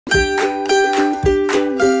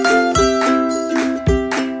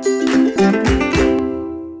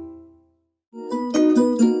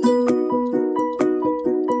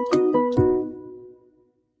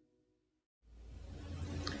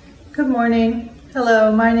morning.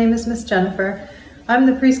 Hello, my name is Miss Jennifer. I'm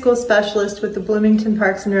the preschool specialist with the Bloomington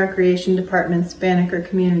Parks and Recreation Department's Banneker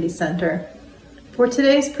Community Center. For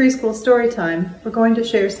today's preschool story time, we're going to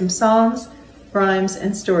share some songs, rhymes,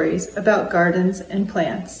 and stories about gardens and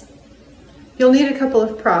plants. You'll need a couple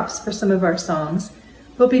of props for some of our songs.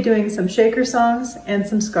 We'll be doing some shaker songs and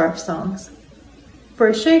some scarf songs. For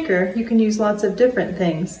a shaker, you can use lots of different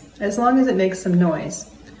things, as long as it makes some noise.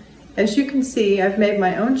 As you can see, I've made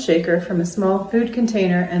my own shaker from a small food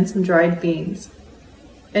container and some dried beans.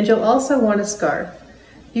 And you'll also want a scarf.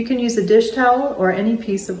 You can use a dish towel or any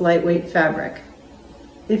piece of lightweight fabric.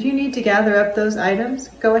 If you need to gather up those items,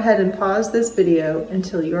 go ahead and pause this video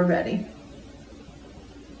until you're ready.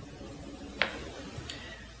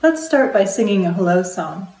 Let's start by singing a hello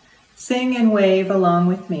song. Sing and wave along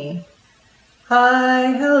with me.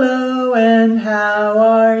 Hi, hello, and how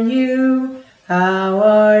are you? How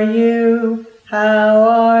are you? How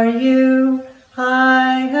are you?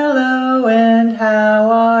 Hi, hello, and how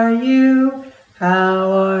are you?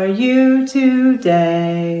 How are you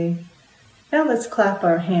today? Now let's clap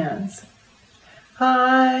our hands.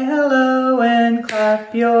 Hi, hello, and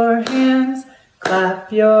clap your hands. Clap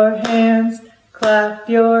your hands. Clap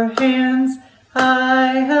your hands.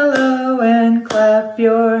 Hi, hello, and clap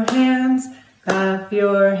your hands. Clap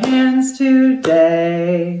your hands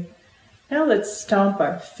today. Now let's stomp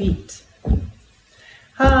our feet.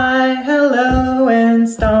 Hi, hello, and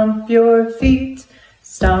stomp your feet.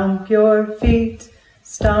 Stomp your feet.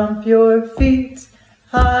 Stomp your feet.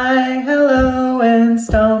 Hi, hello, and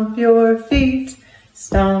stomp your feet.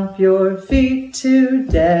 Stomp your feet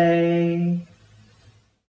today.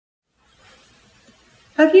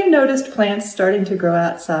 Have you noticed plants starting to grow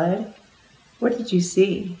outside? What did you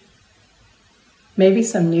see? Maybe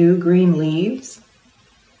some new green leaves?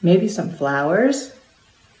 Maybe some flowers?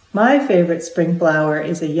 My favorite spring flower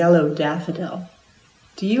is a yellow daffodil.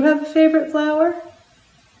 Do you have a favorite flower?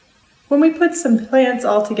 When we put some plants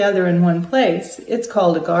all together in one place, it's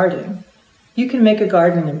called a garden. You can make a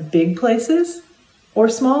garden in big places or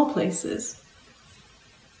small places.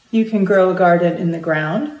 You can grow a garden in the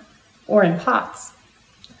ground or in pots.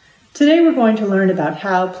 Today we're going to learn about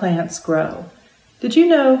how plants grow. Did you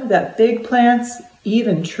know that big plants,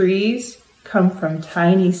 even trees, come from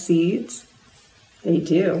tiny seeds? They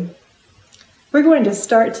do. We're going to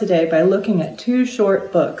start today by looking at two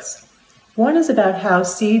short books. One is about how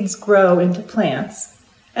seeds grow into plants,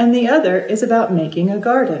 and the other is about making a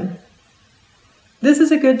garden. This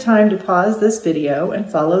is a good time to pause this video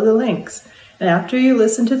and follow the links. And after you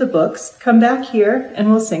listen to the books, come back here and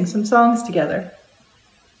we'll sing some songs together.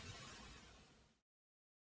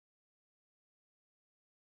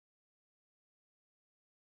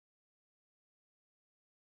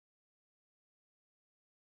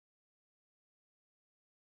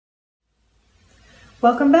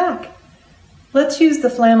 Welcome back. Let's use the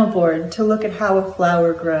flannelboard to look at how a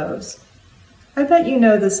flower grows. I bet you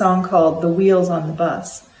know the song called The Wheels on the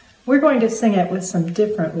Bus. We're going to sing it with some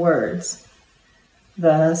different words.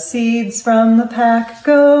 The seeds from the pack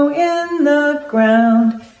go in the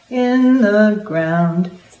ground, in the ground,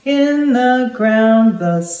 in the ground.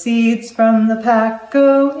 The seeds from the pack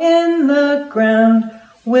go in the ground.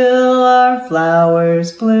 Will our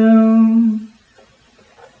flowers bloom?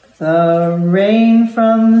 The rain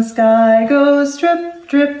from the sky goes drip,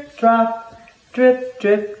 drip, drop, drip,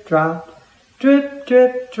 drip, drop, drip,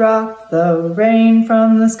 drip, drop. The rain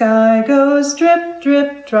from the sky goes drip,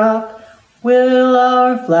 drip, drop. Will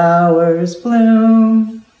our flowers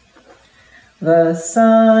bloom? The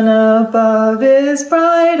sun above is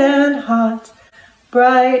bright and hot,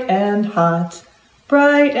 bright and hot,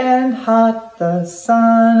 bright and hot. The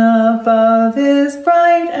sun above is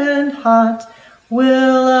bright and hot.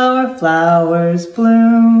 Will our flowers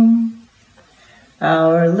bloom?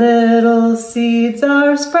 Our little seeds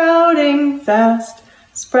are sprouting fast,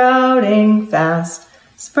 sprouting fast,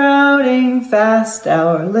 sprouting fast.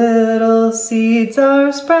 Our little seeds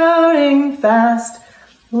are sprouting fast.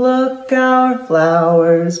 Look, our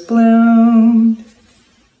flowers bloomed.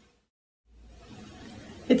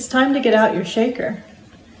 It's time to get out your shaker.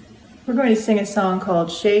 We're going to sing a song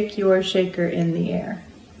called Shake Your Shaker in the Air.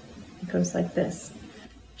 It goes like this.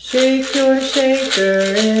 Shake your shaker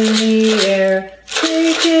in the air,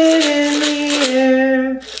 shake it in the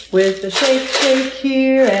air, with a shake, shake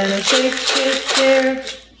here and a shake, shake there.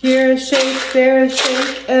 Here a shake, there a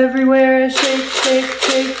shake, everywhere a shake, shake,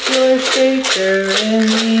 shake your shaker in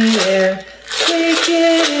the air, shake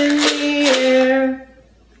it in the air.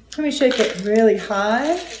 Let me shake it really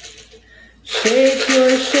high. Shake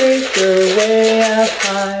your shaker way up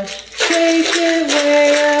high, shake it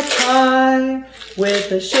way up high.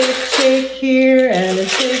 With a shake, shake here and a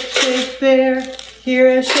shake, shake there.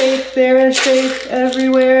 Here a shake, there a shake,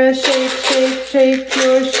 everywhere a shake, shake, shake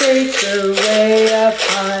your shaker way up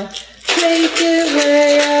high. Shake it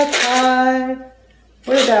way up high.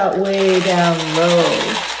 What about way down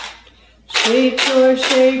low? Shake your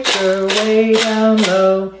shaker way down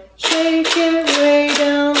low. Shake it way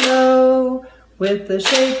down low. With a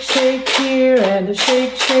shake, shake here and a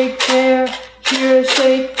shake, shake there. Here a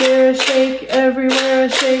shake, there a shake, everywhere a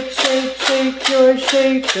shake, shake, shake your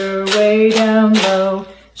shaker way down low.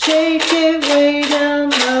 Shake it way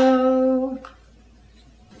down low.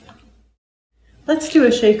 Let's do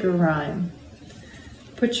a shaker rhyme.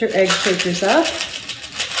 Put your egg shakers up,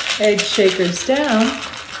 egg shakers down,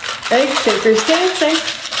 egg shakers dancing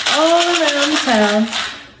all around town.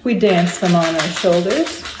 We dance them on our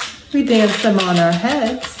shoulders, we dance them on our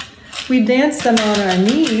heads, we dance them on our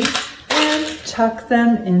knees, and tuck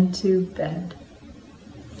them into bed.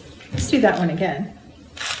 Let's do that one again.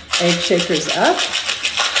 Egg shakers up,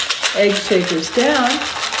 egg shakers down,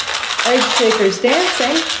 egg shakers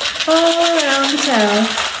dancing all around town.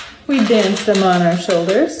 We dance them on our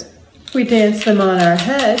shoulders, we dance them on our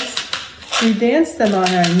heads, we dance them on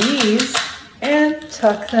our knees, and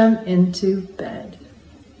tuck them into bed.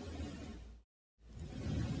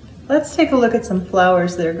 Let's take a look at some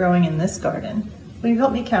flowers that are growing in this garden. Will you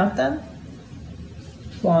help me count them?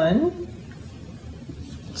 1,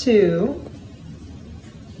 2,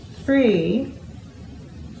 3,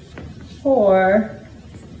 4,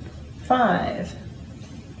 5.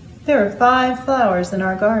 There are 5 flowers in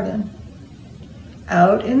our garden.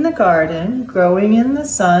 Out in the garden, growing in the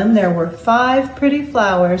sun, there were 5 pretty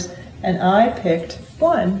flowers, and I picked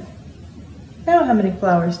 1. Now how many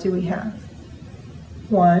flowers do we have?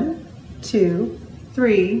 1, 2,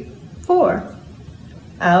 3, 4.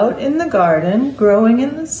 Out in the garden, growing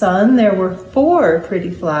in the sun, there were 4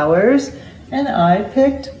 pretty flowers, and I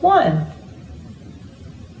picked 1.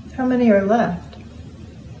 How many are left?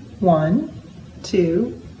 1,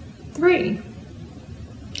 2, 3.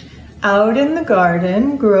 Out in the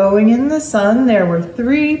garden, growing in the sun, there were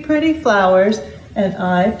 3 pretty flowers, and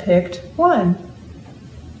I picked 1.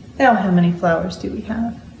 Now how many flowers do we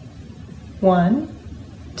have? 1,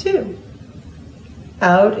 2.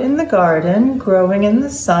 Out in the garden, growing in the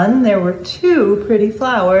sun, there were 2 pretty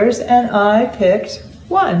flowers, and I picked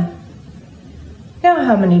 1. Now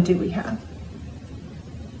how many do we have?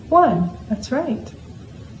 1, that's right.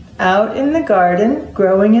 Out in the garden,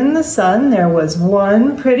 growing in the sun, there was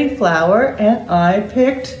 1 pretty flower, and I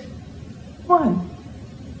picked 1.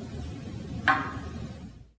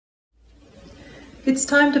 It's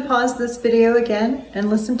time to pause this video again and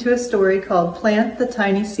listen to a story called Plant the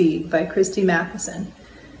Tiny Seed by Christie Matheson.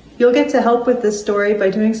 You'll get to help with this story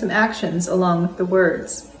by doing some actions along with the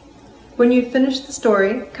words. When you've finished the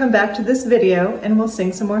story, come back to this video and we'll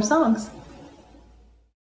sing some more songs.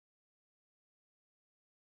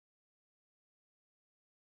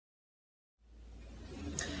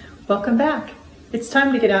 Welcome back. It's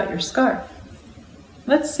time to get out your scarf.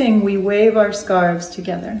 Let's sing We Wave Our Scarves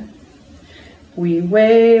Together. We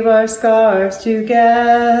wave our scarves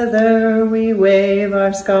together, we wave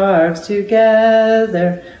our scarves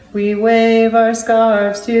together, we wave our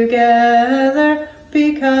scarves together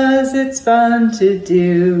because it's fun to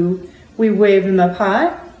do. We wave them up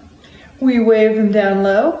high, we wave them down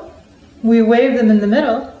low, we wave them in the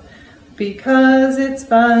middle because it's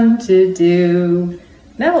fun to do.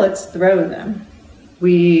 Now let's throw them.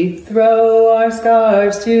 We throw our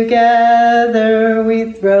scarves together,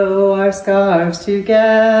 we throw our scarves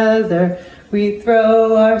together, we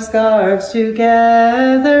throw our scarves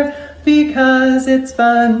together because it's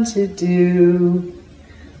fun to do.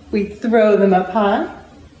 We throw them up high,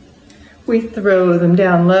 we throw them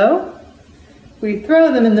down low, we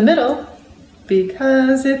throw them in the middle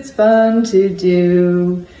because it's fun to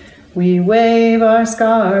do. We wave our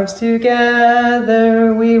scarves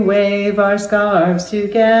together, we wave our scarves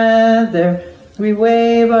together, we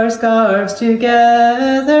wave our scarves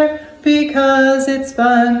together because it's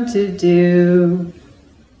fun to do.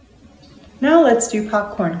 Now let's do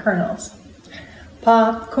popcorn kernels.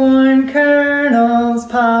 Popcorn kernels,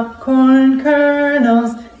 popcorn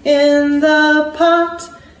kernels, in the pot,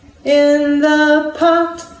 in the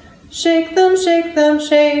pot. Shake them, shake them,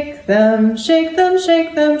 shake them, shake them,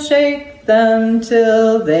 shake them, shake them,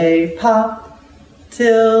 till they pop,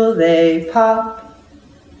 till they pop.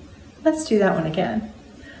 Let's do that one again.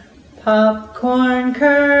 Popcorn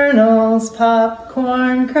kernels,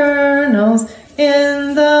 popcorn kernels,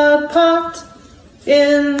 in the pot,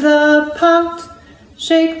 in the pot.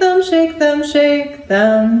 Shake them, shake them, shake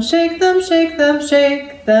them, shake them, shake them,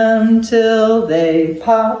 shake shake them till they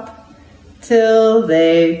pop, till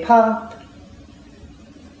they pop.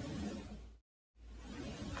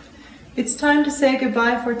 It's time to say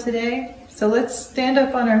goodbye for today, so let's stand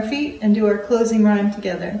up on our feet and do our closing rhyme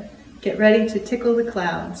together. Get ready to tickle the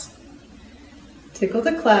clouds. Tickle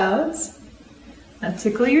the clouds. Now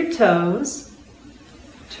tickle your toes.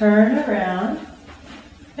 Turn around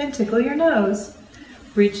and tickle your nose.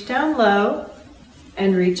 Reach down low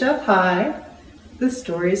and reach up high. The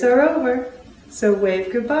stories are over, so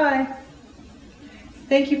wave goodbye.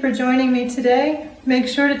 Thank you for joining me today. Make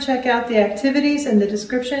sure to check out the activities in the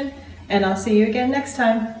description, and I'll see you again next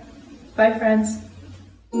time. Bye, friends.